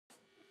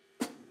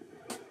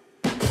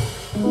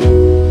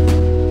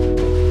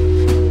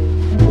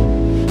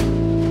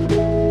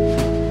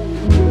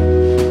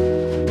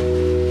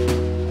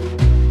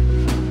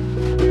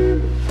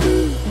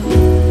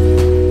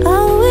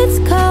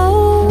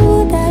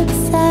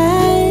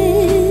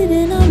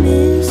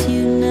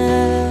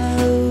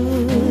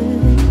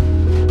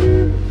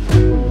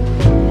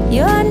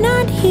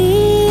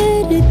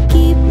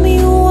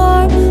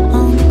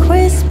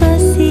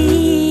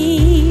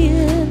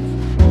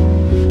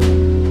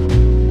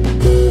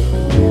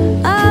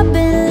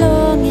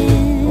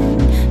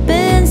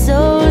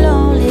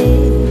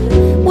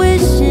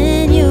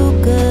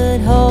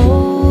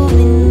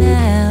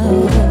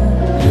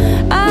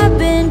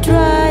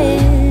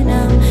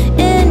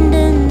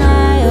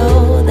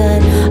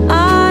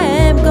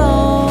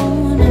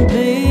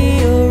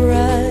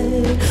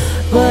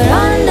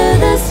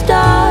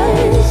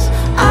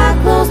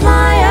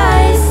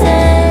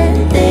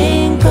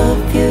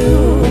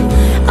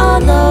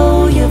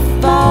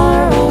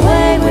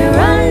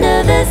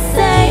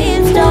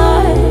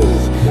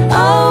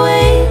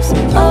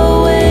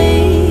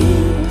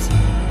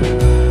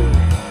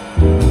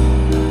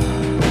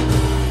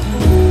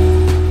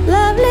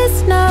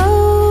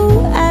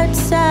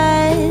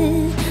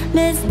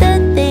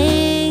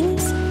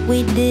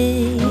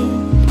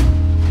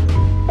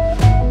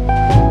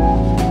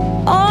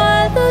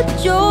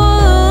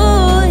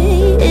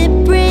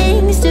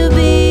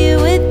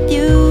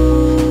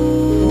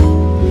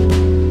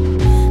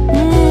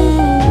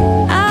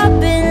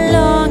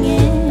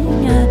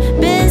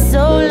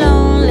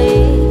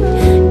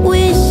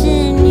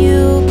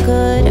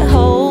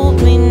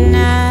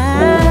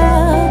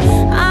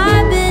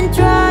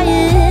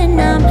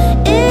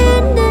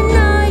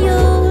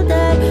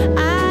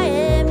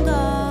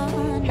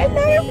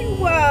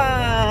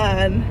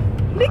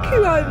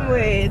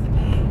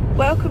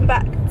Welcome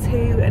back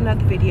to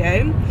another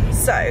video.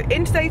 So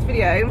in today's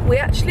video we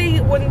actually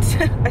want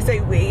to,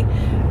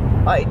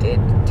 I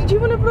did you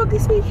want to vlog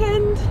this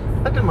weekend?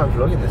 I didn't mind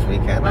vlogging this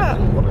weekend. I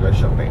didn't want to go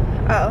shopping.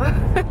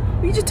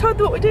 Oh. You just told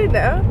them what we're doing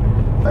now.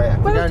 Oh yeah,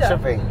 we're going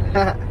shopping.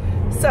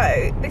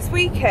 So this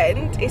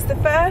weekend is the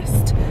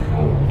first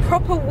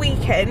proper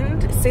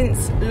weekend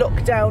since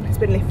lockdown has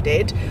been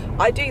lifted.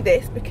 I do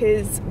this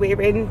because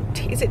we're in,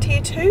 is it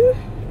tier 2?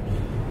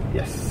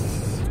 Yes.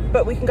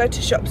 But we can go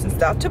to shops and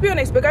stuff. To be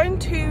honest, we're going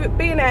to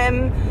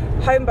B&M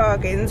Home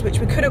Bargains, which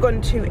we could have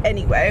gone to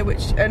anywhere,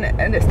 which, and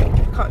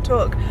can't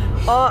talk,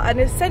 are an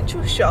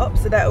essential shop,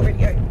 so they're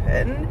already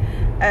open.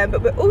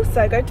 But we're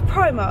also going to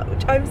Primark,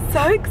 which I'm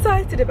so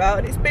excited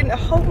about. It's been a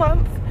whole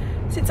month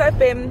since I've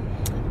been,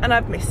 and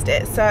I've missed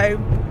it. So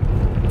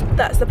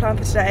that's the plan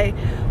for today.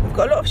 We've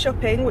got a lot of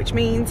shopping, which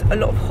means a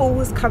lot of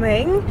hauls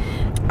coming.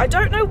 I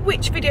don't know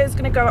which video is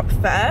going to go up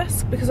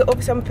first, because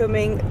obviously I'm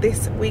filming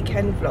this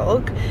weekend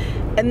vlog,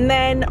 and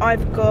then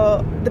I've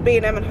got the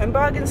B&M and Home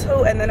Bargains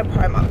haul, and then a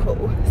Primark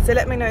haul. So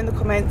let me know in the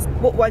comments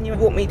what one you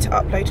want me to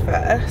upload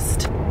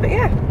first. But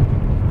yeah,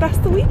 that's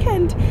the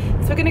weekend.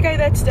 So we're going to go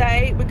there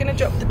today. We're going to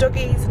drop the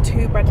doggies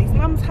to Bradley's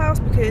mum's house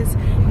because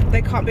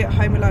they can't be at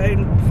home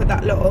alone for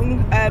that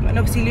long, and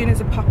obviously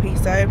Luna's a puppy,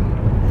 so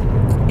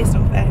it's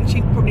not fair, and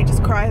she'd probably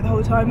just cry the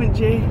whole time, wouldn't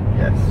she?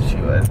 Yes, she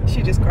would.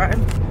 She'd just cry.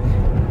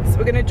 So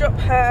we're going to drop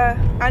her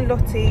and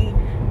Lottie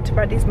to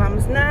Bradley's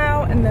mum's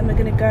now, and then we're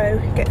going to go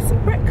get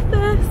some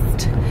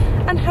breakfast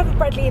and have a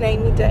Bradley and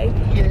Amy day.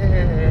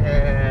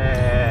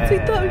 Yeah. So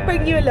we thought we'd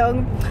bring you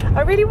along.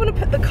 I really want to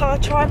put the car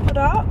tripod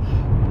up.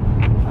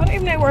 I don't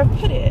even know where I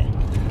put it.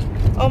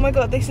 Oh my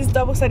god, this is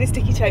double-sided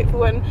sticky tape for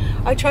when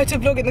I tried to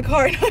vlog in the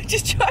car and I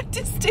just tried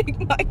to stick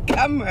my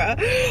camera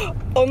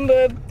on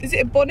the, is it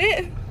a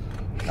bonnet?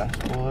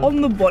 Dashboard.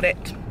 On the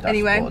bonnet. Dashboard,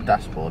 anyway.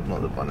 Dashboard,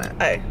 not the bonnet.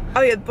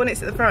 Oh yeah, the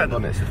bonnet's at the front. The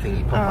bonnet's the thing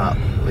you pop up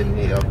when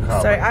your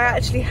car. Sorry, I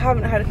actually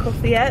haven't had a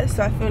coffee yet,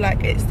 so I feel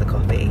like it's the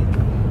coffee.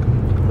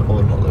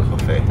 Or not the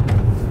coffee.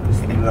 It's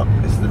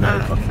the no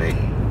coffee.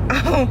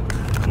 Oh,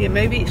 yeah,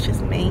 maybe it's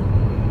just me.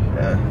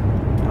 Yeah.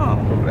 Oh,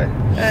 probably.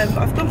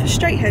 I've gone for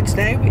straight hair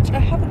today, which I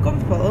haven't gone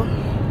for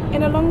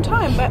in a long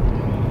time, but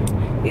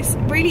it's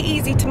really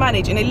easy to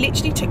manage, and it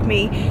literally took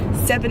me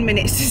 7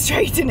 minutes to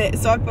straighten it,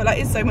 so I feel like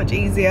it's so much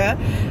easier.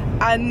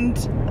 And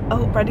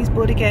oh, Bradley's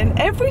bored again.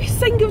 Every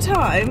single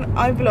time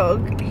I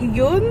vlog, he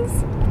yawns.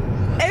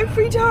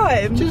 Every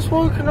time. Just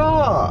woken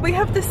up. We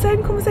have the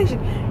same conversation.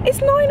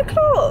 It's 9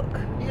 o'clock.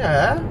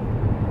 Yeah.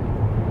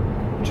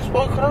 Just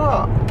woken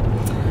up.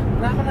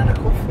 I haven't had a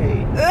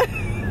coffee.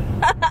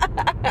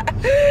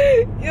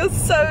 You're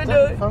so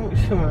annoying.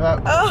 Function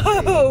without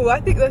coffee. Oh, I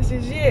think that's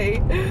just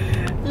you.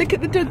 Look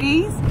at the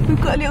doggies.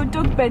 We've got a little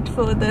dog bed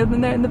for them,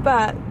 and they're in the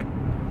back.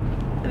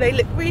 And they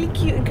look really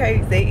cute and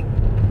cozy.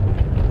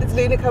 Does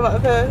Luna come out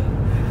of her?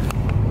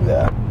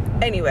 Yeah.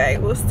 Anyway,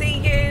 we'll see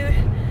you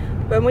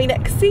when we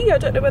next see you. I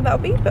don't know when that'll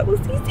be, but we'll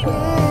see you soon.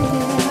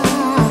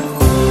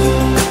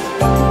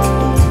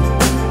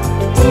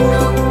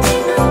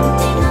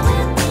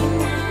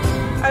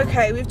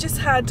 Okay, we've just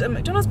had a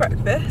McDonald's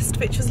breakfast,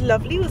 which was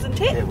lovely,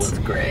 wasn't it? It was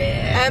great.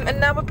 And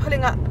now we're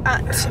pulling up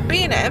at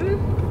B&M.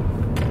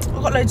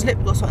 I've got loads of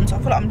lip gloss on, so I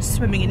feel like I'm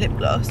swimming in lip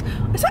gloss.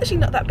 It's actually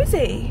not that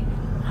busy.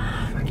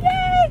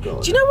 Yay!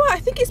 Do you know what? I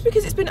think it's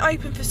because it's been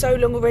open for so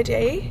long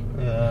already.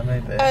 Yeah,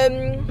 maybe.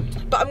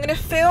 But I'm going to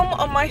film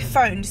on my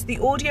phone, so the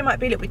audio might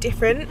be a little bit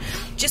different,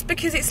 just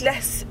because it's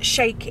less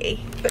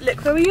shaky. But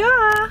look where we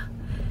are.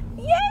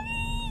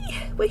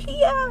 Yay! We're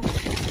here.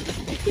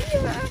 We're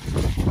here.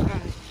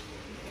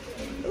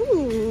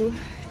 Ooh,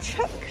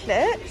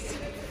 chocolate.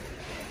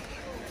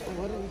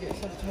 Why don't you get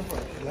yourself a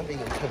Tupperware? I love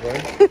eating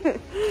Tupperware.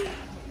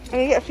 I'm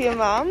going to get it for your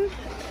mum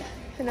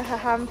in her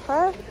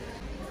hamper.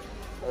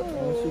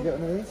 Should we get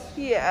one of these?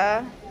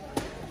 Yeah.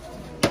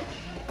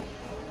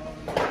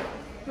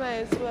 May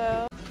as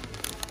well.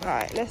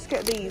 Right, let's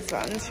get these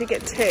ones. We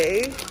get 2.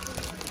 Here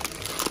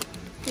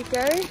you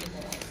go.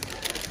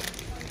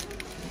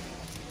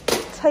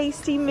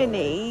 Tasty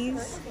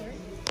minis.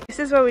 This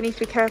is where we need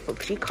to be careful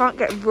because you can't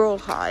get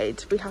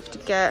rawhide. We have to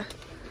get...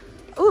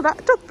 Oh,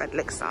 that dog bed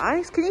looks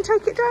nice. Can you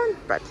take it down,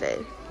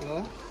 Bradley?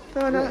 Yeah.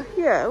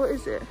 Yeah, what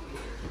is it?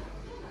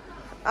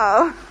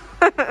 Oh.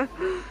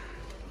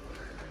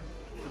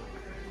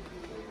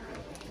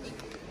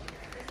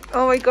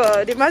 Oh my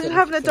god, imagine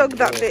having a dog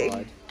that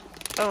big.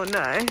 Oh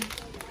no.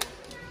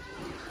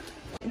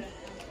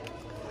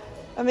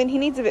 I mean, he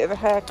needs a bit of a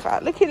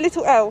haircut. Look at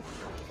little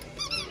Elf.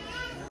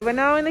 We're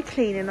now in the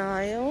cleaning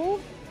aisle.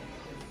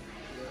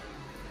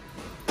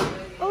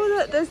 Oh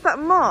look, there's that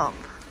mop.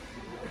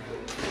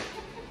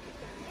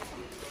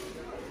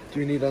 Do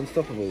you need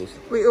Unstoppables?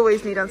 We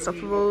always need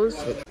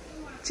Unstoppables.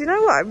 Do you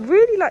know what? I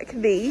really like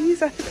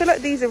these. I feel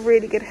like these are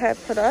really good hair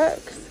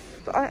products.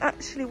 But I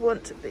actually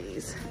want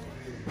these.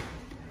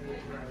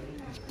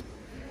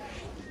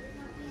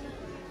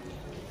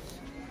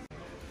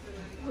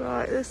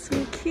 Right, there's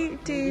some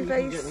cute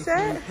duvet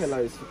sets.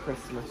 Pillows for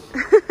Christmas.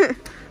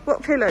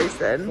 What pillows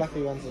then?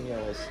 Fluffy ones and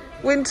yours.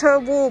 Winter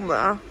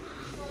warmer.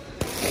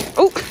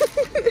 Oh,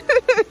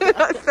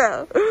 I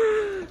fell.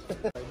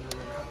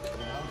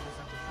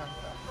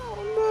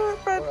 Oh no,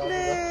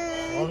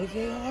 Bradley.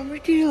 Oliver, I'm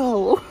with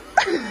you.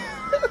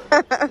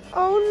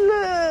 Oh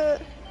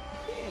look.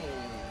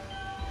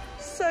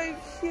 So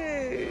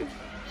cute.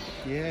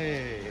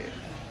 Yay.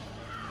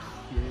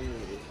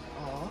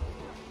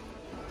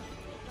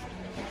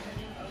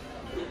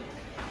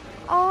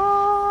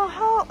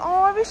 Oh,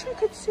 I wish we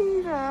could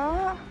see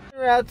that.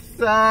 We're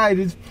outside,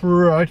 it's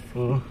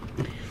frightful.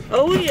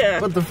 Oh yeah.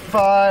 But the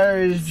fire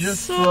is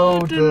just so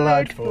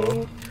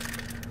delightful.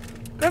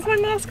 Where's my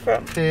mask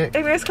from? Here.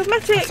 Amy's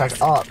Cosmetics.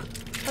 Hashtag up.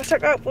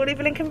 Hashtag up, we'll leave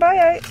a link in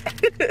bio.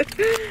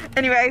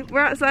 Anyway,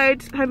 we're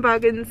outside, Home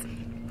Bargains.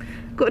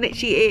 Got an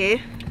itchy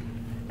ear.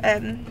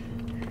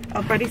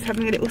 Our Brady's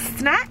having a little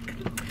snack.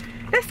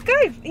 Let's go.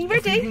 Are you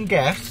ready? If you can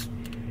guess.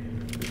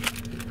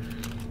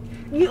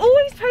 You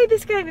always play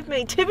this game with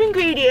me. 2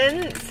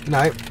 ingredients.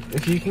 No,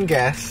 if you can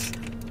guess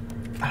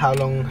how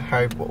long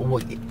or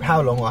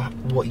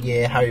what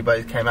year Harry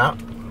Bows came out,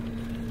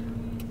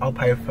 I'll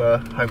pay for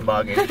Home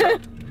Bargain.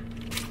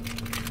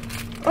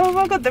 Oh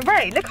my god, the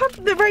rain. Look how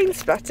the rain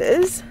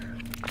splatters.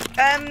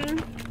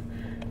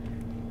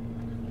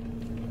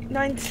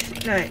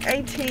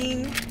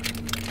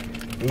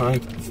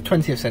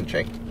 20th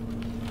century.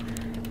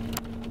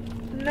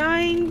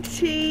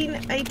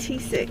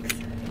 1986.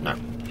 No.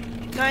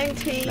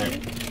 19. No.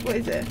 What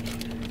is it?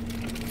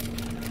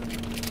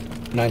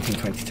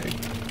 1922.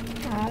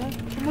 Oh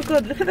my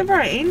god, look at the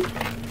rain.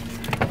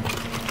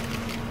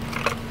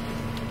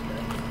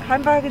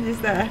 Home Bargains is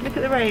there. Look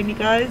at the rain, you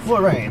guys.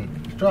 What rain?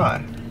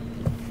 Dry.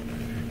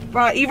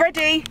 Right, you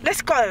ready?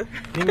 Let's go.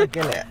 You can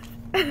get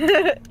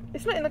it.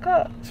 It's not in the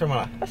car. It's from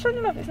where? I showed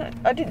enough, it's not.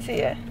 I didn't see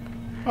it.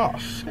 Oh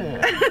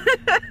shit.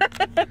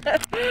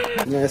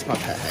 No, it's my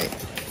pet hate.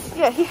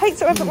 Yeah, he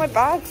hates it when I put my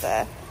bag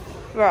there.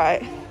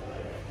 Right.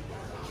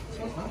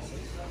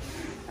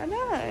 I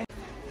know.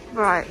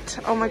 Right,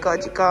 oh my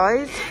god, you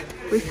guys.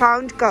 We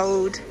found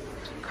gold.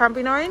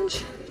 Cranberry and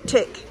orange?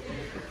 Tick.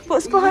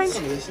 What's behind?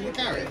 Some of this in the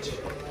garage.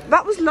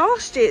 That was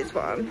last year's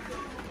one.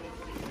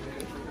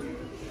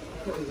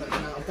 What is that,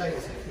 out of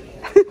date?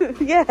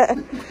 Yeah.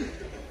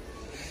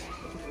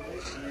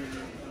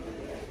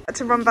 Had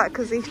to run back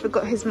because he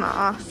forgot his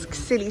mask.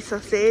 Silly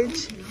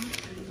sausage.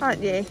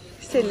 Aren't you?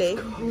 Silly.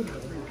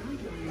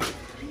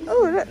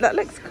 Oh, look, that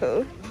looks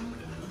cool.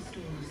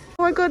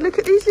 Oh my god, look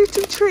at these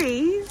little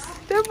trees.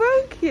 They're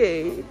very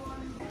cute.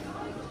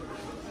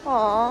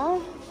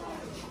 Aww.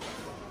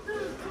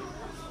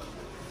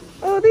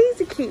 Oh, these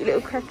are cute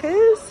little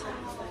crackers.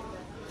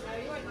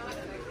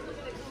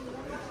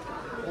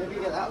 Maybe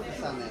get that for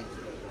Sunday.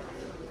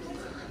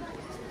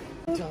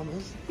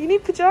 Pyjamas. You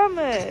need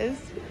pyjamas.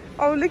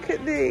 Oh, look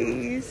at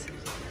these.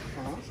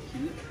 Oh, that's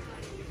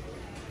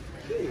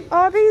cute.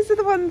 Oh, these are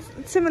the ones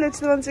similar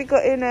to the ones we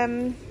got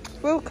in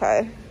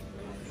Wilco.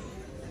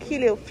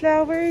 Cute little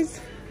flowers.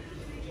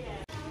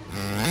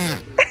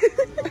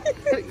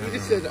 You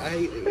just said I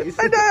hate these.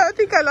 I know, I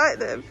think I like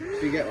them.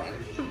 Should we get one?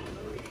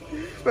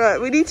 Right,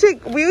 we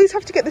always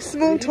have to get the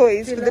small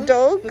toys for the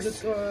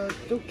dogs. Dog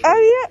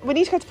Oh yeah, we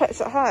need to go to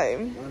Pets at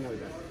Home.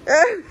 I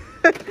know.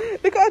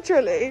 Look at our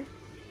trolley.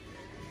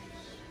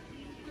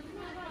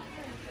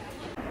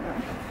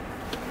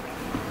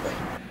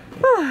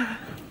 Oh,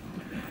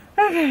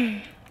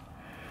 okay.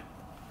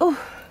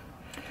 Oh,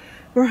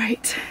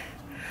 right.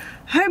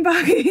 Home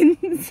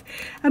bargains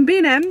and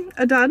B&M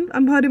are done.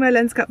 I'm holding my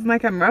lens cap for my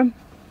camera.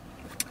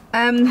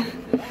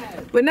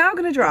 We're now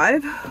going to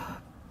drive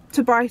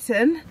to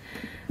Brighton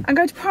and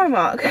go to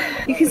Primark.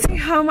 You can see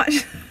how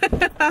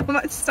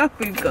much stuff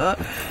we've got.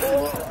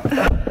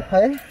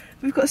 Hey?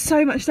 We've got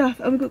so much stuff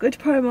and we've got to go to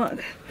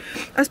Primark.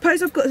 I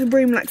suppose I've got some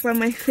broom like around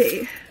my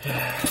feet.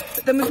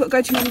 But then we've got to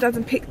go to Mum and Dad's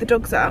and pick the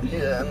dogs up.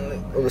 Yeah,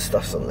 and all the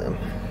stuff's on them.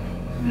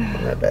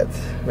 On their beds.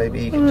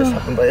 Maybe you can just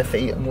have them by your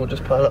feet and we'll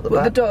just pile up the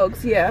back. The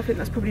dogs, yeah, I think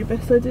that's probably the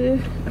best idea.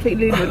 I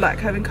think Luna would like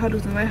having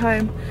cuddles on the way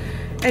home.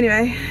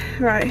 Anyway,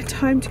 right,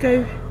 time to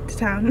go to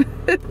town.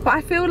 But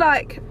I feel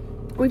like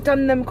we've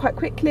done them quite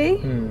quickly.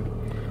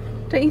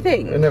 Don't you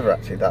think? We're never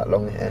actually that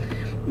long here.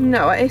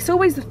 No, it's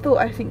always the thought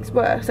I think's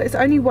worse. So it's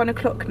only 1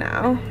 o'clock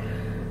now.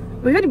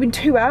 We've only been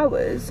 2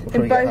 hours. We'll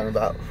probably get home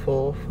about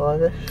 4,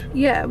 5-ish.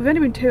 Yeah, we've only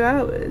been 2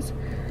 hours.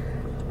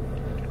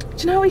 Do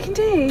you know what we can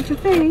do for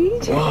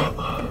food?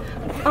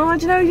 Oh,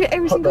 do you know we do it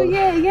every single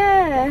year?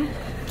 Yeah.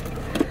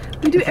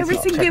 We do it every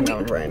single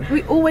year.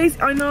 We always,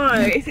 I know.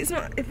 If it's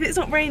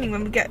not raining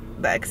when we get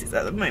there, because it's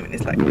at the moment,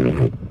 it's like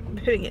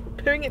putting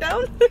it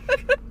down.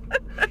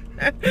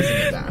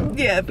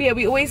 Yeah, but yeah,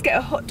 we always get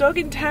a hot dog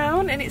in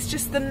town, and it's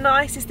just the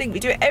nicest thing. We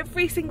do it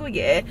every single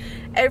year,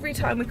 every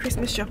time we're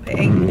Christmas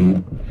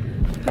shopping.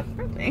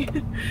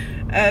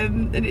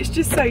 And it's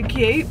just so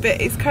cute,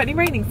 but it's currently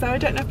raining, so I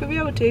don't know if we'll be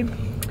able to.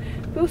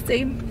 We'll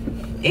see.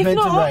 If meant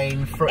not, to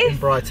rain in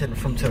Brighton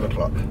from 2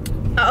 o'clock.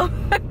 Oh,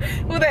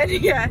 well then,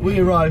 yeah. We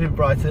arrive in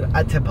Brighton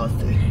at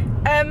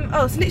 2:10.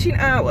 Oh, it's literally an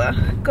hour.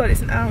 God,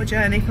 it's an hour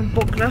journey from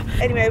Bognor.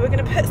 Anyway, we're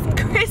gonna put some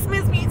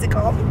Christmas music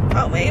on,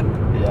 aren't we?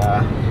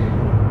 Yeah.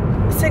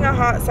 Sing our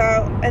hearts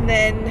out, and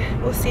then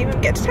we'll see when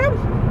we get to town,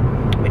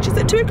 which is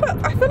at 2 o'clock.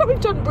 I feel like we've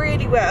done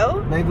really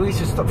well. Maybe we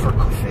should stop for a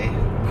coffee,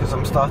 because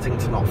I'm starting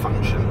to not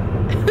function.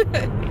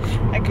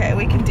 Okay,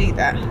 we can do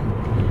that.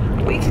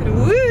 We can,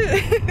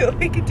 woo!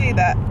 We can do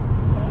that.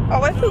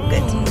 Oh, I feel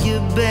good. You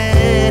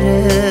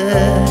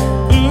better.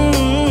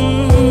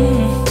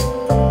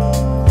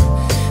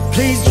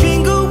 Please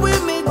jingle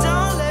with me,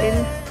 darling.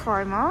 In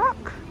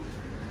Primark.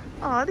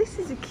 Oh, this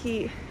is a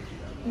cute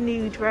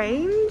nude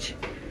range.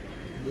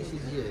 This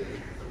is you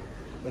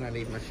when I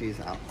leave my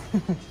shoes out.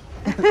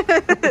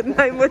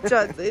 No more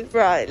chances.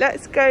 Right,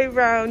 let's go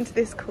round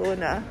this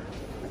corner.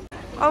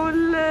 Oh,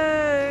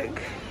 look.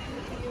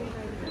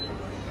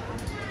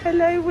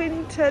 Hello,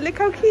 winter. Look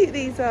how cute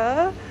these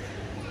are.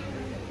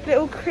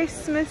 Little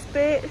Christmas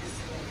bits.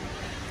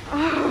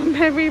 Oh,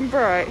 merry and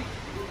bright.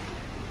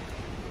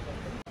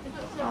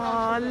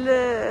 Oh,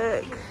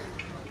 look.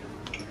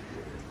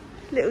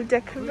 Little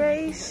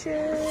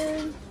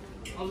decoration.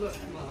 Oh, look,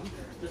 Mum.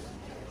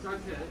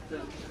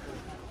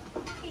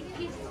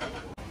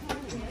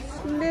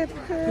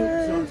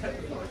 Slippers.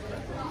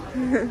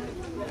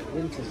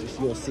 Winter's just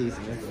your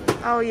season, isn't it?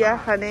 Oh, yeah,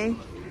 honey.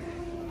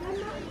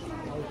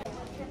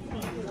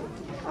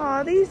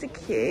 Oh, these are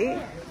cute.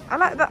 I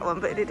like that one,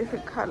 but in a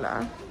different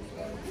colour.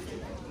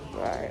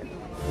 Right.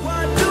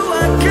 Why do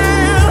I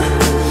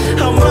care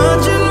how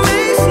much it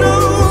may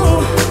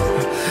snow?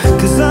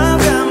 'Cause I've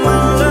got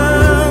my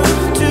love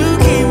to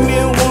keep me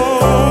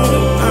warm.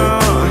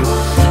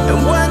 And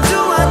why do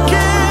I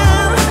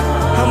care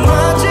how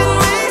much it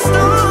may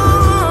snow?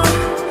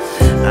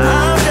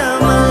 I've got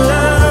my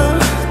love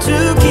to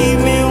keep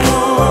me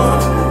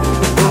warm.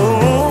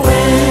 Oh,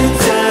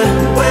 winter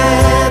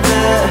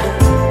weather.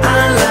 I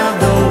love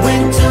the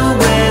winter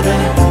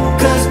weather.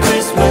 'Cause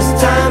Christmas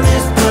time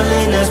is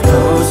pulling us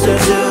closer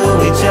to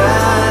each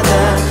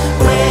other.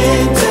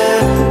 Winter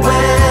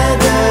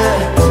weather,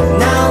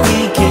 now we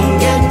can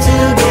get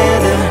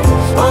together.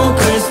 Oh,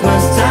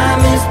 Christmas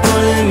time is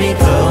pulling me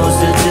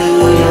closer to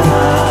your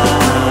heart.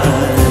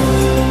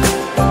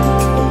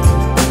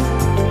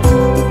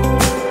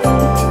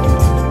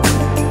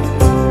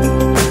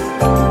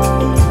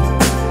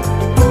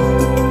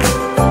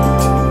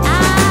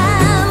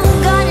 I'm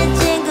gonna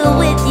jingle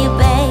with you,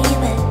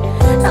 baby.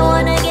 I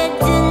wanna get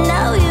to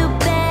know you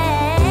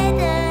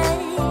better.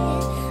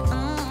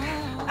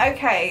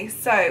 Okay,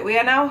 so we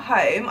are now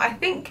home. I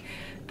think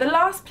the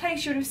last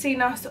place you would have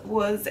seen us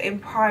was in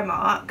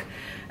Primark.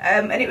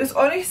 And it was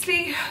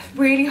honestly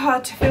really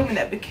hard to film in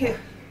there because...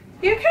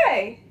 You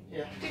okay?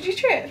 Yeah. Did you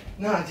trip?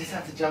 No, I just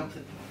had to jump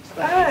the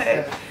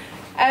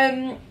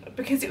Oh.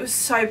 Because it was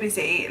so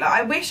busy. Like,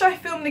 I wish I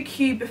filmed the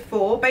queue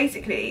before.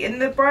 Basically, in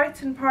the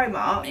Brighton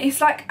Primark,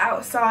 it's like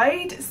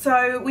outside,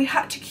 so we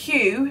had to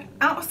queue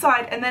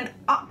outside and then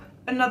up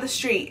another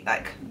street,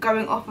 like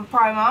going off of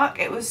Primark.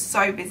 It was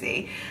so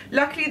busy.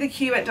 Luckily the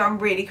queue went down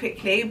really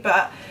quickly,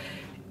 but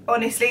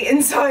honestly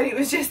inside it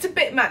was just a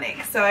bit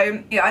manic.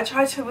 So yeah, I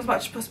tried to film as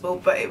much as possible,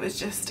 but it was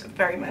just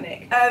very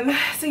manic.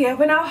 So yeah,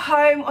 we're now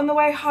home. On the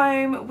way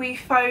home we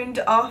phoned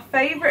our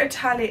favourite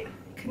Italian...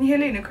 Can you hear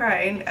Luna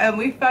crying?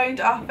 We phoned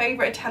our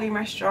favourite Italian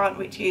restaurant,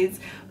 which is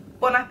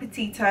Buon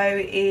Appetito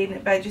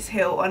in Burgess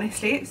Hill.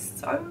 Honestly, it's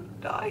so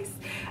nice.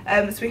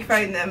 So we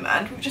phoned them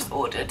and we've just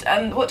ordered.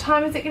 And what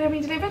time is it going to be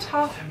delivered?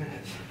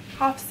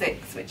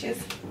 6:30, which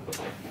is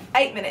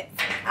 8 minutes.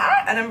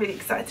 And I'm really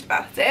excited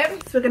about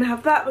it. So we're going to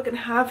have that. We're going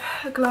to have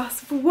a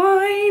glass of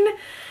wine.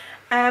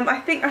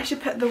 I think I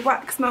should put the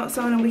wax melts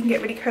on and we can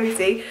get really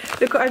cozy.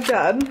 Look what I've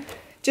done.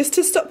 Just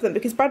to stop them,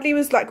 because Bradley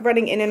was like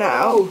running in and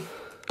out.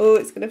 Oh,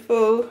 it's going to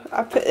fall.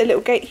 I put a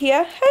little gate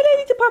here. Hello,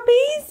 little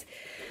puppies.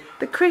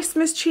 The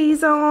Christmas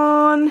tree's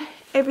on.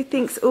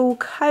 Everything's all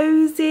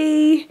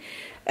cozy.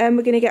 We're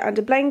going to get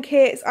under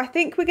blankets. I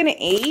think we're going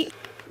to eat.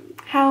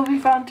 How have we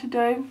found to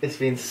do? It's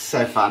been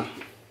so fun.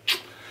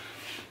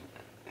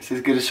 It's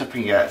as good as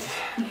shopping gets.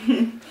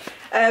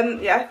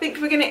 Yeah, I think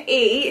we're going to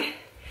eat.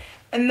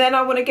 And then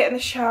I want to get in the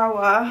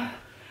shower.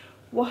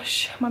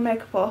 Wash my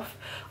makeup off.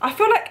 I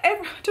feel like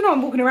I don't know,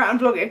 I'm walking around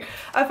vlogging.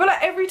 I feel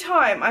like every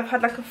time I've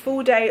had like a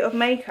full day of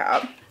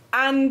makeup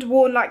and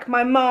worn like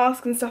my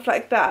mask and stuff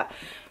like that,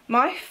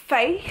 my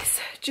face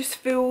just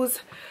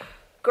feels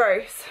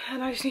gross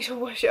and I just need to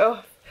wash it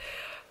off.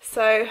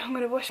 So I'm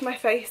gonna wash my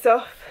face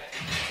off.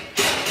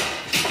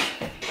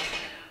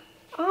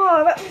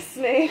 Oh, that was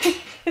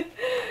smooth.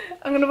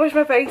 I'm gonna wash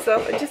my face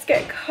off and just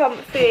get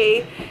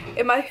comfy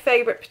in my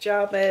favourite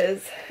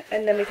pyjamas,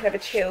 and then we can have a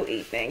chill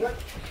evening.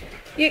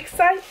 You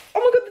excited? Oh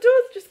my god, the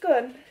door's just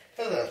gone.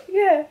 Is it?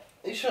 Yeah.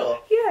 Are you sure?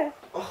 Yeah.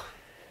 Oh,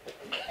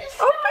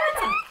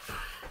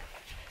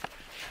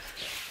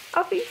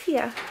 I'll be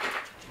here.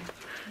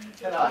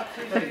 can I?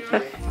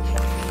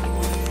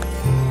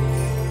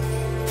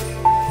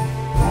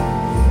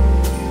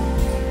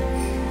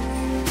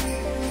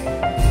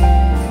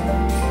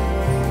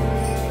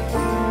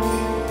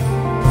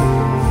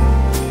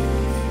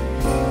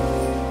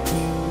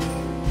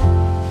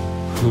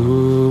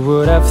 Who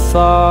would have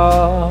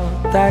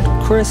thought that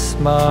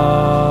Christmas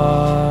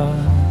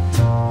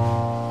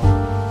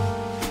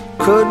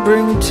could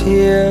bring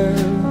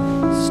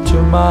tears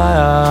to my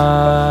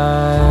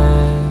eyes?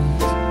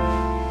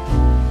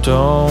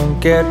 Don't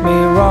get me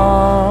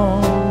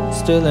wrong,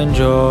 still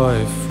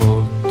enjoy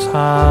full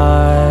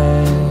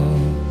times.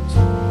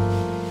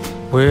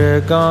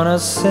 We're gonna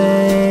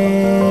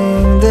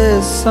sing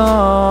this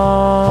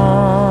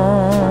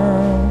song.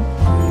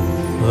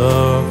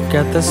 Look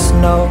at the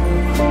snow,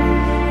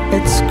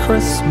 it's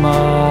Christmas,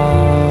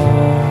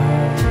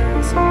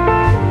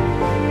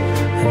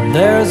 and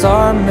there's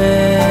our mistletoe.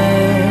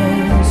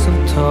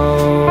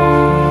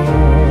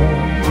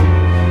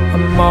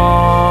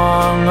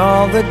 Among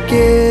all the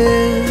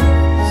gifts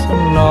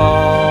and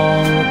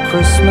all the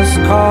Christmas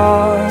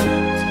cards,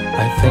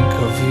 I think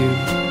of you,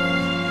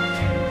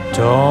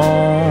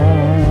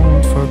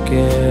 don't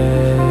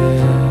forget.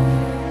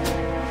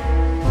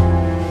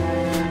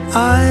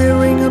 I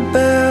ring a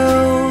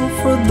bell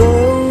for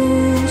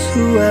those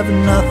who have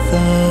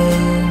nothing,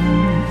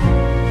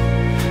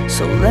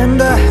 so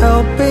lend a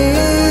helping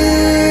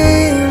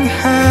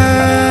hand.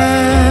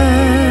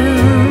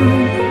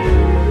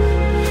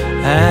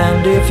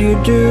 And if you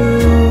do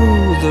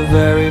the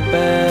very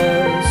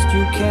best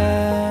you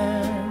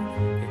can,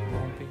 it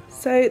won't be.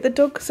 So the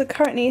dogs are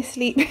currently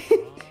asleep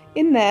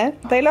in there.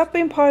 They love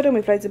being piled on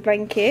with loads of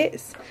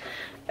blankets.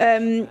 Are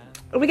we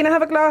going to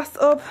have a glass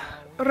of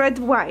red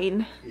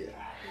wine? Yeah.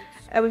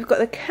 We've got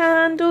the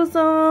candles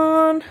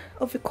on.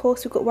 Of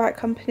course, we've got White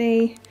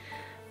Company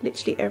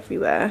literally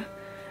everywhere.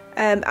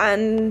 And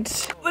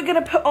we're going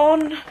to put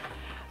on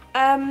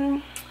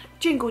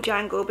Jingle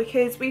Jangle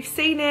because we've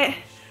seen it.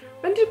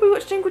 When did we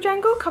watch Jingle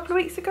Jangle? A couple of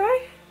weeks ago?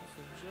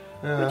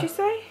 Yeah. Would you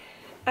say?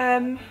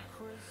 And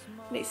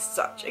it's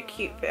such a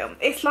cute film.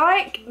 It's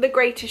like The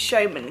Greatest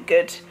Showman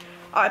good,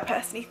 I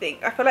personally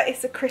think. I feel like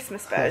it's a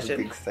Christmas version. That's a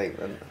big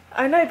statement.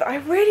 I know, but I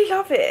really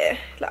love it.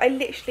 Like, I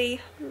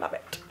literally love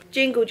it.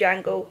 Jingle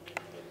Jangle.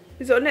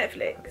 Is it on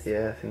Netflix?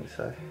 Yeah, I think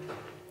so.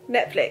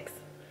 Netflix.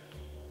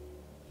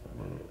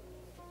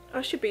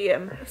 I should be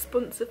a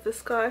sponsor for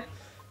Sky.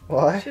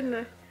 Why? Shouldn't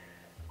I?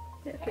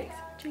 Netflix.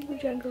 Jingle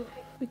Jangle.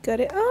 We got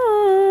it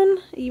on.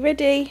 Are you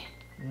ready?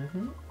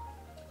 Mm-hmm.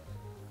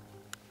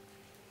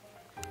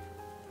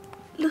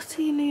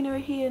 Lottie and Luna are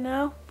here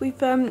now. We've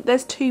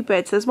there's two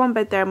beds. There's one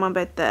bed there and one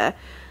bed there.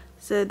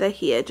 So they're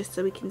here just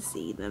so we can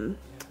see them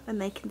and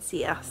they can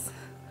see us.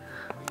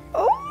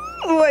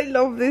 Oh, I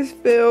love this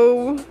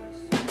film.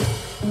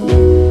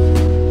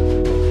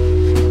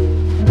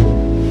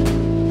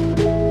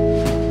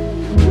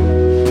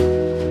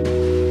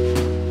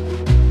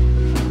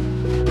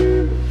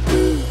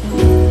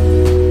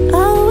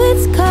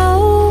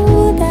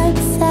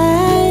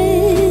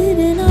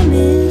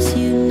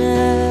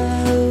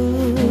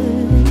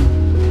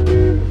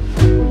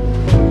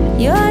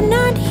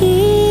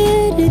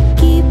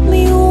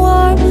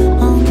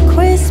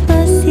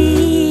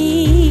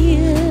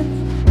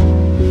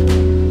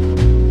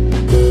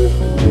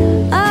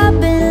 I've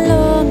been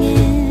low.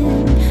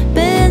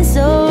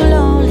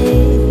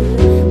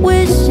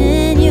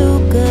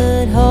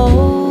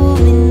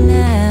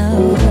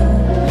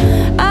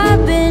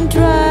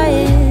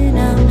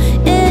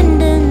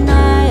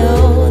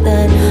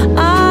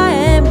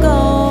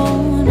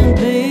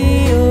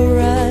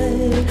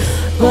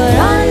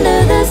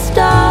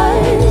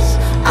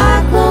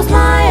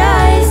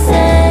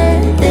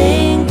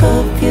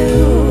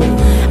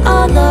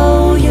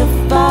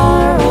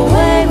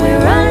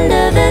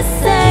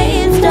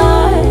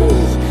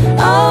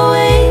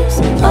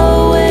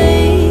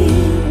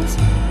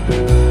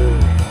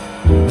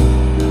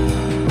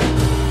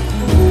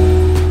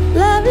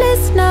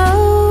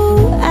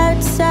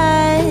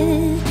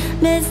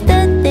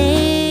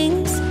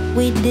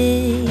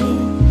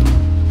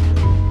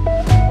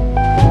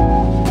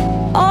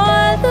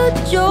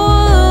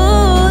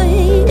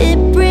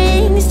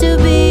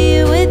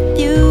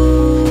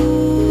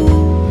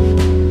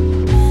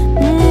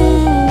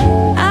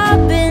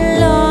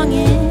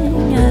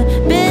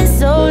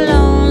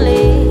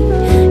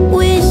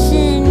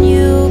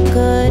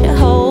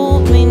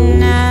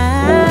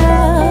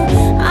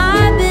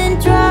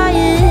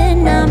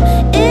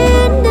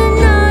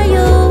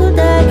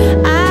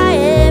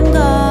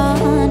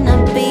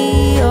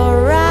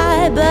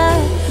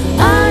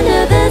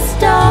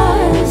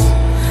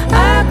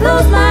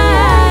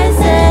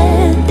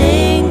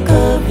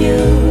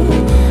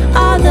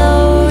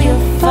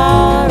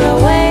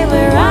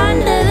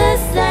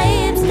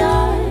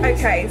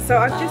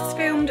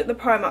 the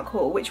Primark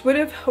haul, which would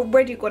have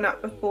already gone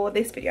up before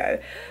this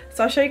video.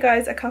 So I'll show you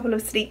guys a couple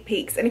of sneak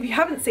peeks, and if you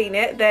haven't seen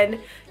it, then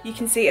you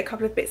can see a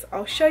couple of bits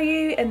I'll show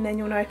you, and then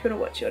you'll know if you want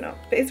to watch it or not.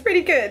 But it's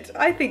really good,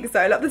 I think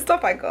so, like the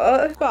stuff I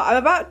got. But I'm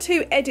about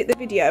to edit the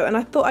video, and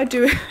I thought I'd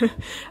do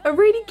a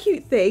really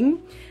cute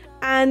thing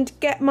and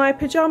get my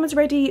pyjamas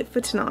ready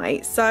for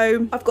tonight.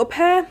 So I've got a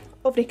pair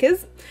of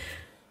knickers,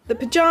 the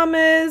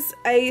pyjamas,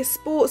 a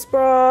sports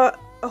bra,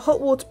 a hot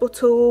water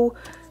bottle,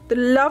 the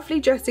lovely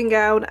dressing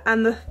gown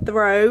and the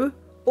throw,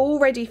 all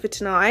ready for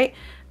tonight,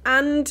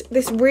 and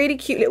this really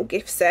cute little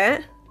gift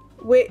set,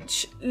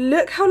 which,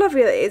 look how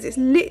lovely that is. It's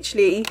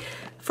literally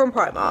from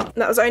Primark.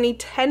 That was only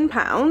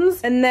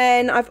 £10. And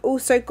then I've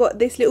also got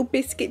this little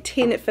biscuit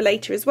tin for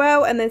later as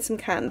well, and then some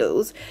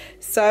candles.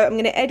 So I'm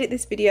going to edit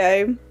this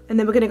video, and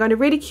then we're going to go on a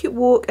really cute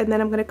walk, and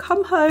then I'm going to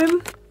come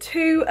home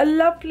to a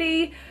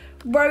lovely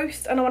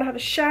roast, and I want to have a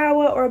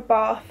shower or a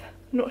bath,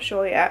 not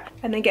sure yet,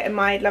 and then get in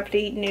my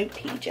lovely new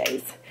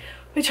PJs,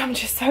 which I'm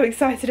just so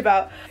excited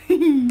about.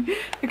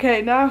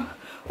 Okay, now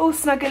all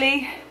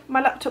snuggly,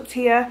 my laptop's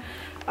here.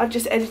 I've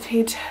just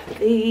edited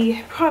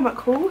the Primark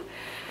haul,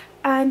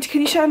 and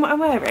can you show them what I'm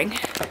wearing?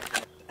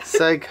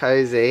 So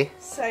cozy.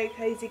 So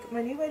cozy. Got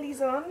my new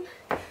wellies on,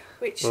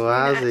 which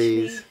Wowsies.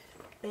 actually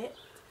fit.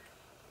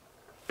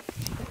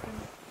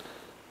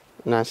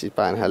 Now she's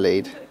biting her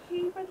lead.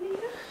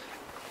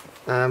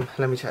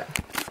 Let me check.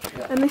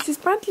 And this is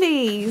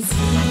Bradley's.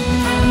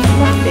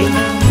 Lovely.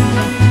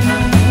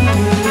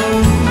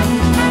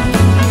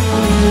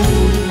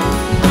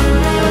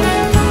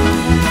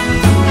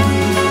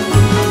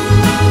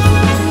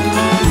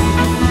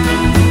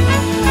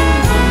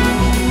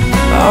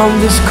 On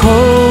this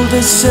cold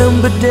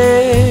December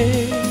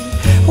day,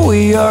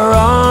 we are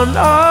on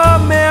our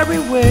merry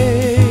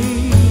way,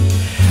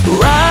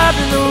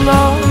 riding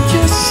along,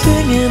 just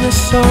singing a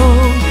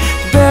song,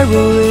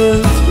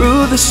 barreling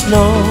through the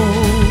snow.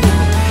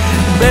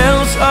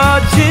 Bells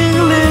are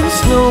jingling,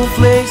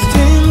 snowflakes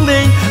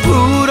tingling,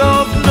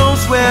 Rudolph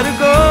knows where to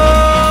go.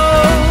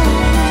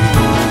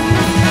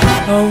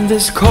 On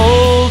this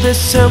cold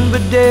December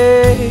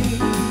day,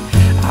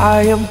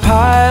 I am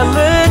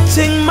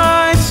piloting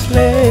my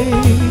sleigh.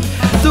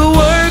 The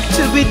work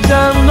to be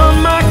done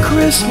on my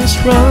Christmas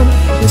run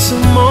is the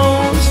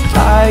most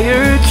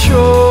tired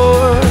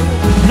chore.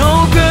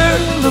 No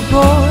girl or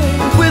boy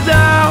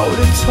without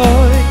a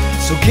toy,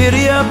 so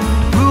giddy up,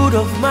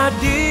 Rudolph, my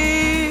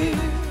dear.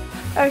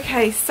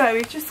 Okay, so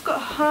we've just got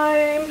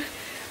home.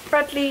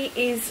 Bradley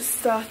is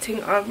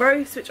starting our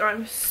roast, which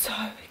I'm so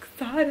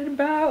excited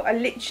about. I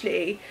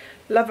literally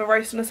love a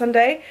roast on a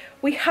Sunday.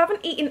 We haven't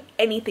eaten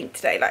anything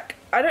today. Like,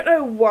 I don't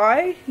know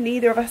why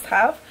neither of us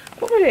have.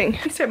 What am I doing?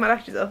 Let's take my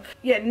lashes off.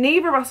 Yeah,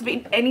 neither of us have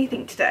eaten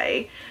anything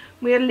today.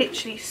 We are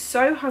literally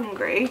so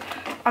hungry.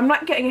 I'm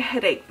like getting a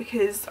headache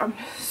because I'm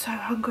so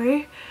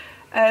hungry.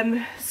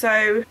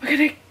 So we're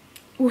gonna,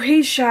 well,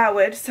 he's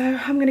showered, so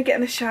I'm gonna get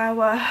in the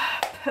shower,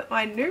 put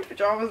my new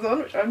pajamas on,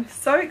 which I'm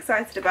so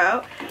excited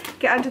about,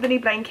 get under the new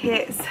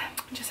blankets,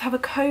 just have a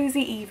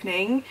cozy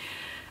evening.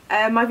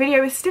 My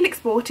video is still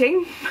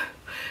exporting,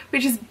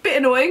 which is a bit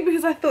annoying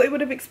because I thought it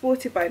would have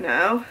exported by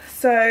now.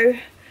 So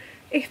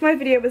if my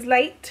video was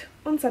late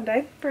on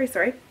Sunday, very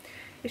sorry.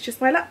 It's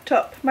just my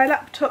laptop. My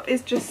laptop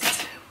is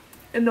just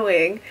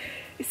annoying.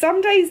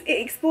 Some days it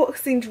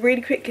exports things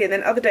really quickly, and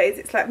then other days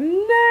it's like,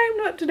 no,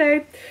 not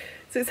today.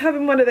 So it's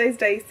having one of those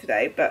days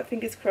today, but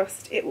fingers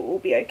crossed it will all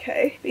be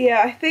okay. But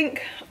yeah, I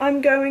think I'm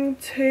going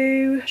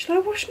to, should I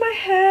wash my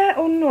hair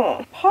or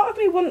not? Part of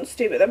me wants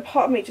to, but then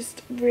part of me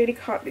just really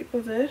can't be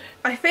bothered.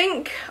 I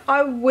think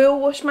I will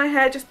wash my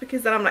hair just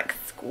because then I'm like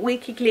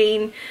squeaky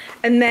clean,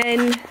 and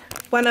then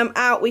when I'm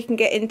out we can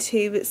get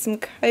into some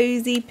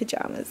cozy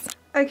pajamas.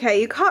 Okay,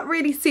 you can't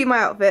really see my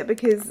outfit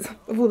because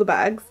of all the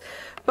bags,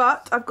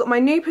 but I've got my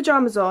new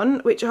pajamas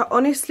on, which are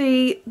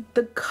honestly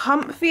the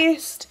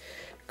comfiest,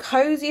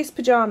 coziest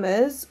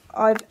pajamas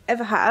I've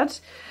ever had.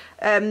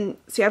 So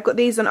yeah, I've got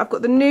these on. I've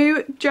got the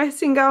new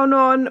dressing gown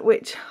on,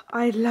 which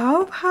I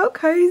love, how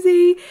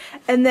cozy,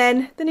 and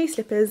then the new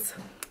slippers,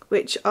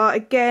 which are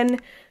again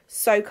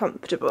so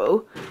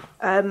comfortable.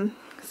 So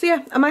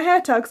yeah, and my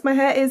hair tugs, my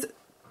hair is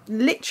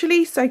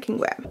literally soaking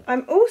wet.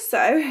 I'm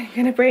also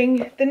gonna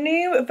bring the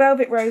new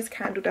Velvet Rose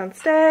candle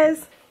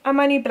downstairs and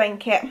my new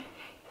blanket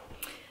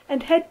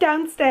and head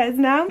downstairs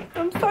now.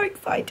 I'm so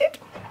excited.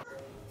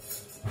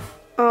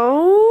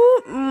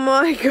 Oh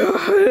my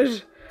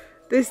god,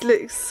 this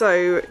looks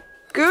so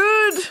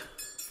good.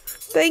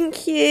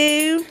 Thank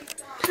you.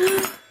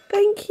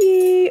 Thank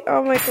you.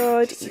 Oh my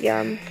god,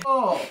 yum.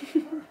 Oh,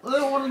 I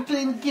don't want to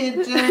clean the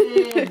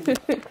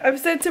kitchen. I've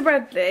said to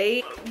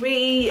Bradley,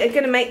 we are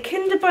going to make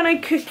Kinder Bueno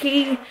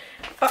cookie.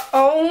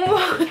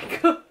 Oh my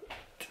god.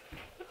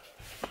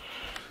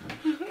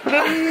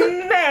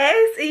 The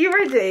mess. Are you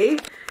ready?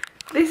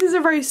 This is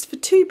a roast for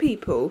 2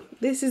 people.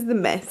 This is the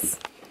mess.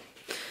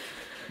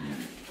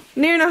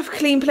 Near enough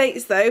clean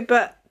plates though,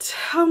 but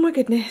oh my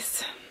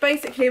goodness.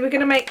 Basically we're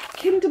going to make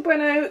Kinder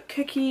Bueno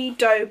cookie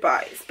dough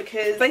bites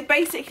because they've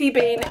basically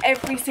been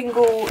every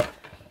single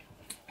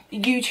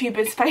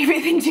YouTubers'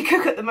 favourite thing to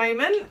cook at the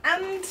moment,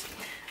 and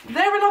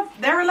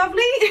they're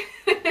lovely.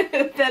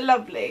 They're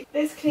lovely.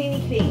 There's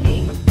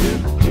cleany.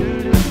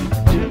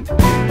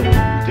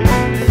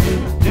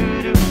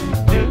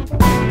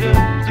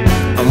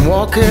 I'm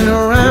walking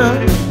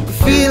around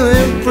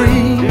feeling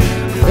free,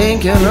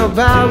 thinking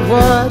about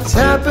what's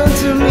happened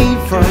to me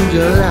from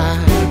July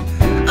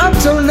up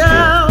till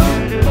now.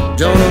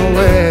 Don't know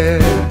where,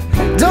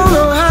 don't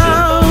know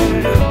how.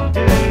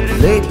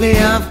 Lately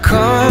I've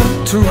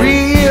come to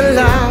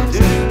realize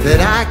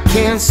that I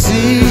can't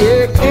see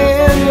it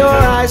in your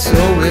eyes,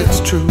 so it's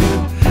true.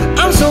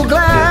 I'm so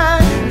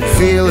glad you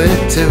feel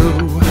it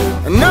too.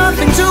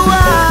 Nothing to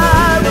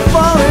hide, we're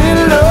falling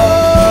in love.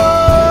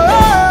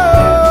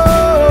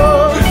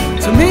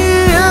 To me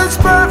it's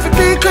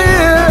perfectly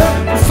clear,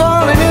 we're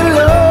falling in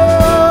love.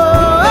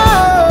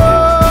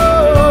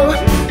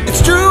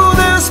 It's true,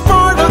 this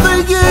part of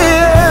the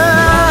year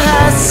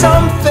has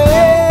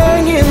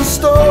something in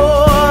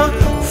store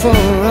for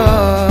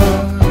us.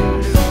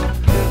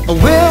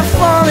 We're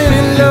falling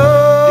in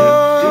love.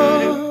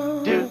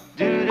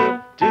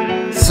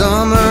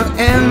 Summer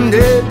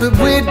ended, but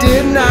we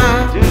did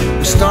not.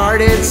 We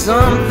started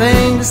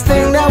something, this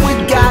thing that we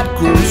got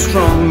grew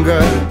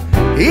stronger.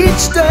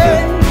 Each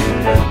day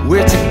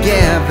we're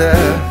together,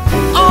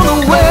 on the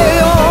way,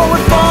 oh,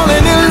 we're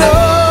falling in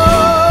love.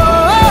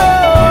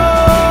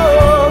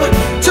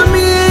 To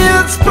me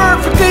it's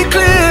perfectly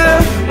clear,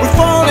 we're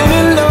falling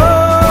in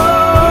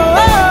love.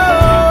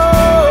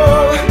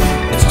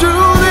 It's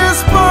true, this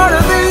part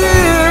of the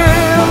year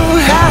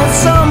has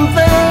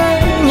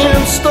something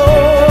in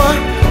store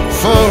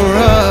for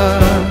us.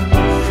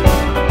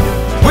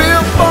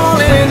 We're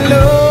falling in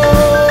love.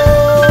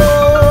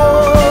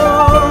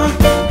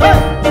 Hey!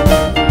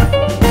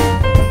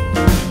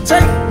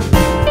 Say.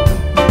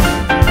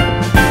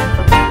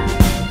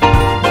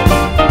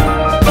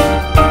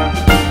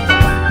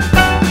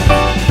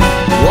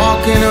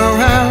 Walking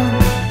around,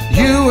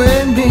 you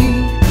and me.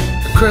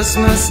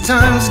 Christmas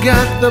time's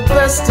got the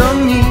best of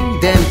me.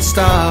 Then it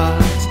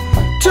starts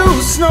to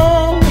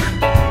snow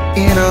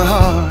in our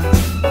hearts.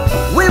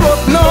 We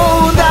both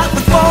know that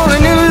we're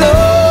falling in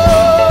love.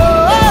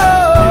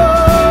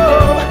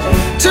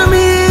 To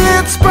me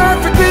it's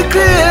perfectly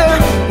clear,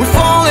 we're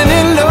falling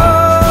in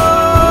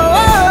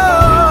love.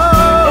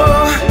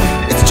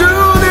 It's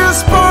true,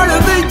 this part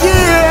of the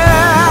year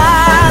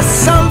has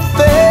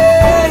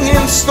something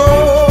in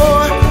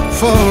store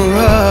for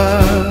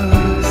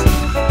us.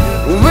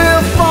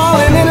 We're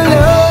falling in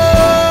love.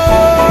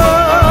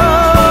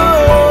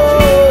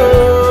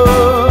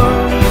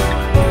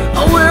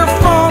 We're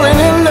falling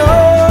in love.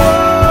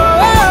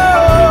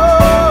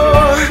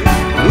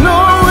 No,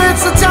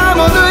 it's the time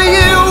of the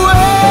year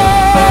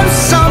when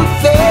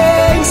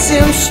something's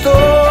in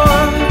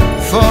store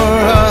for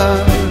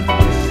us.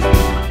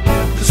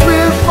 'Cause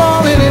we're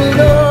falling in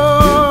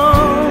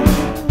love.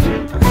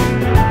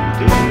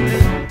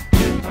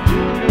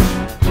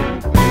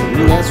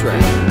 That's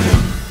right.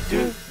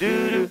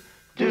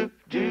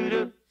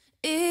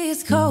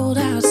 It's cold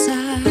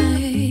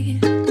outside,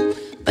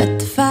 but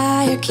the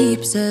fire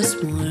keeps us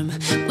warm.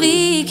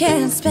 We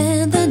can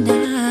spend the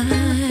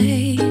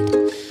night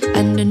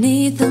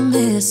underneath the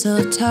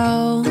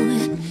mistletoe.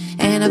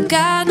 And I've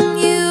gotten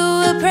you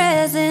a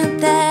present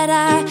that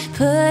I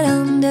put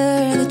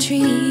under the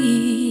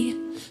tree.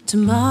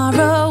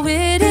 Tomorrow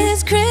it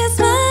is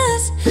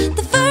Christmas,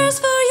 the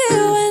first for you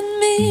and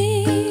me.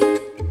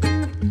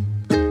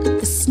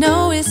 The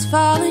snow is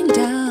falling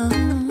down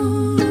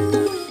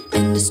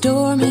and the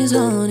storm is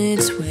on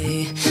its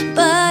way.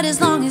 But as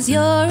long as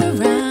you're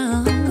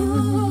around,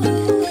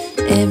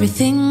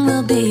 everything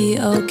will be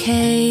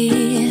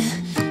okay.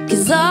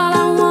 'Cause all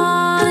I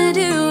wanna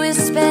do is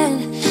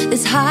spend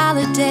this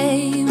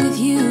holiday with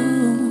you.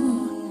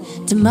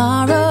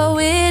 Tomorrow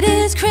it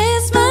is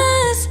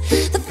Christmas,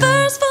 the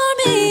first for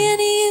me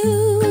and you.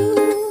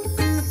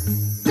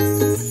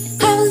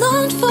 I've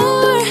longed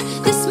for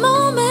this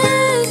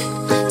moment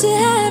to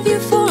have you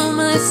for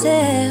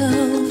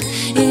myself,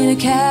 in a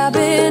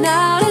cabin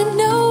out in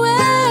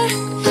nowhere,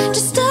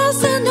 just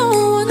us and no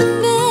one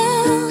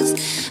else.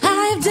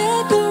 I've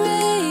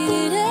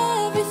decorated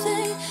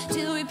everything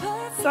till we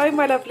perfect. So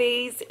my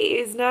lovelies, it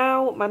is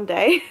now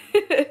Monday.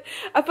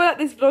 I feel like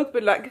this vlog's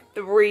been like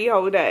 3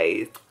 whole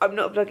days. I'm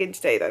not vlogging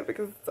today though,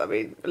 because I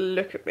mean,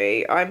 look at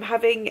me. I'm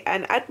having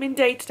an admin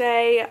day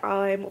today.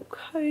 I'm all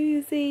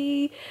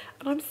cozy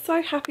and I'm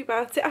so happy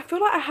about it. I feel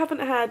like I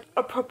haven't had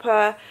a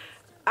proper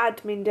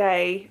admin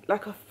day,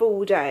 like a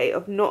full day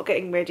of not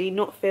getting ready,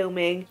 not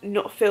filming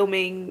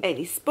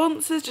any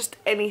sponsors, just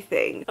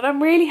anything. And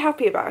I'm really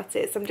happy about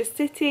it. So I'm just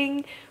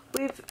sitting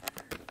with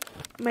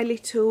my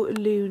little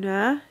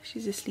Luna,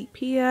 she's asleep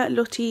here.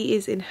 Lottie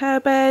is in her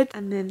bed,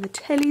 and then the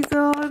telly's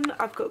on.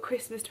 I've got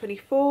Christmas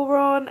 24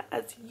 on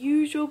as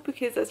usual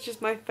because that's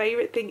just my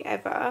favourite thing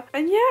ever.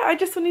 And yeah, I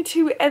just wanted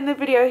to end the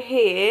video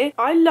here.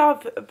 I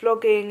love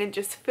vlogging and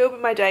just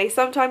filming my day.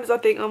 Sometimes I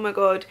think, oh my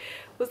god,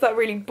 was that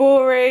really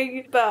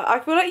boring? But I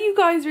feel like you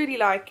guys really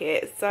like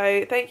it,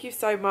 so thank you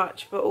so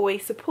much for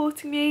always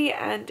supporting me,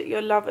 and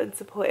your love and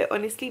support, it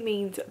honestly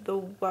means the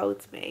world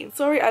to me.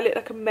 Sorry I look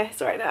like a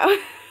mess right now.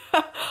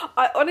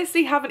 I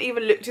honestly haven't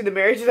even looked in the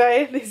mirror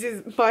today. This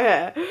is my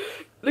hair.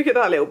 Look at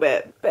that little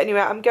bit. But anyway,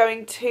 I'm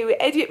going to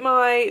edit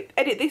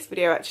this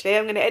video actually.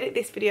 I'm going to edit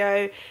this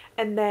video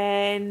and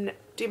then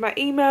do my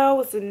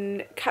emails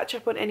and catch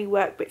up on any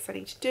work bits I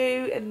need to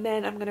do, and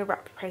then I'm going to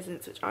wrap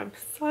presents, which I'm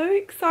so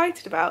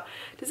excited about.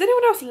 Does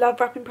anyone else love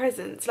wrapping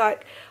presents?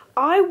 Like,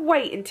 I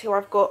wait until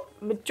I've got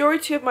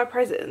majority of my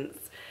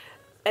presents,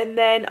 and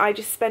then I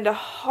just spend a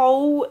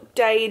whole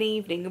day and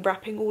evening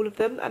wrapping all of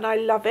them, and I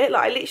love it.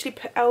 Like, I literally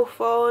put Elf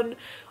on,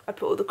 I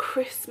put all the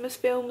Christmas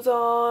films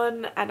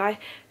on, and I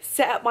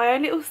set up my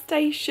own little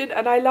station,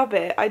 and I love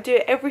it. I do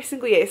it every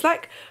single year. It's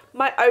like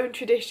my own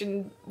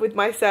tradition with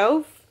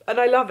myself, and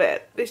I love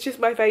it. It's just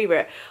my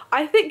favourite.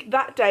 I think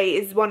that day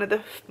is one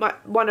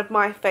of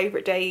my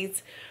favourite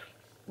days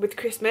with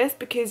Christmas,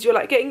 because you're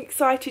like getting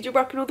excited, you're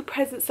wrapping all the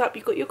presents up,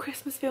 you've got your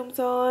Christmas films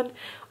on.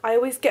 I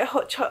always get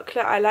hot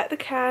chocolate, I like the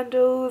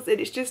candles, and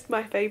it's just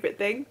my favourite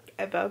thing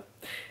ever.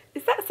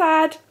 Is that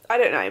sad? I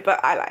don't know, but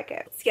I like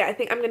it. So yeah, I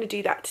think I'm going to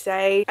do that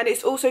today. And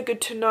it's also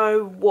good to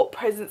know what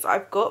presents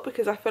I've got,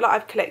 because I feel like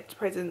I've collected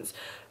presents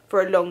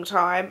for a long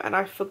time and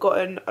I've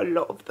forgotten a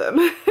lot of them.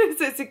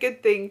 So it's a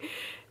good thing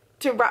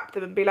to wrap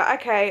them and be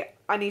like, okay,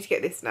 I need to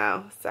get this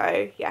now.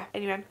 So yeah,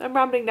 anyway, I'm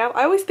rambling now.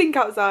 I always think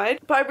outside,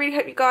 but I really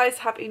hope you guys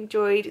have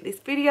enjoyed this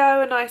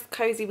video. A nice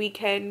cozy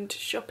weekend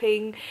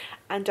shopping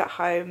and at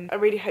home. I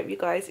really hope you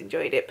guys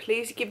enjoyed it.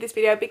 Please give this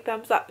video a big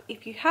thumbs up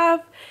if you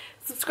have.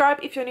 Subscribe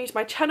if you're new to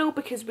my channel,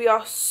 because we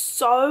are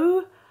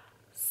so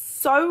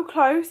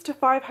close to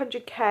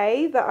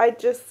 500k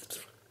that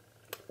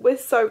we're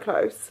so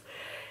close.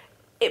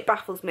 It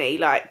baffles me,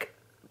 like,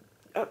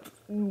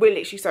 we're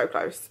literally so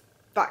close.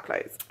 That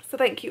close. So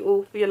thank you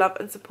all for your love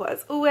and support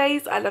as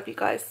always. I love you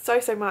guys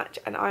so much,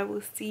 and I will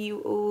see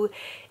you all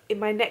in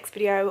my next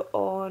video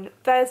on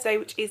Thursday,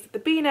 which is the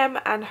B&M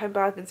and Home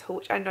Bargains haul,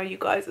 which I know you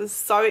guys are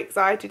so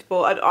excited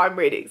for, and I'm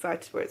really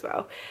excited for as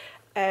well.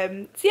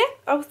 So yeah,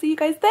 I will see you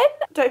guys then.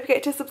 Don't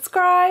forget to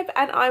subscribe,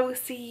 and I will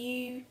see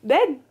you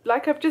then,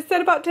 like I've just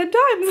said about 10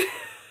 times.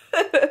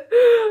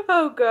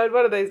 Oh god,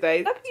 one of those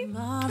days. Love you.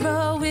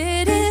 Tomorrow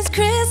it is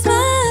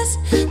Christmas,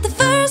 the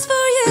first for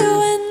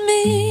you and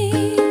me.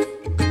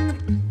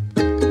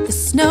 The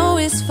snow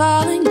is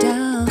falling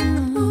down,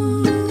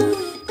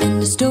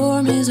 and the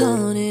storm is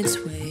on its way.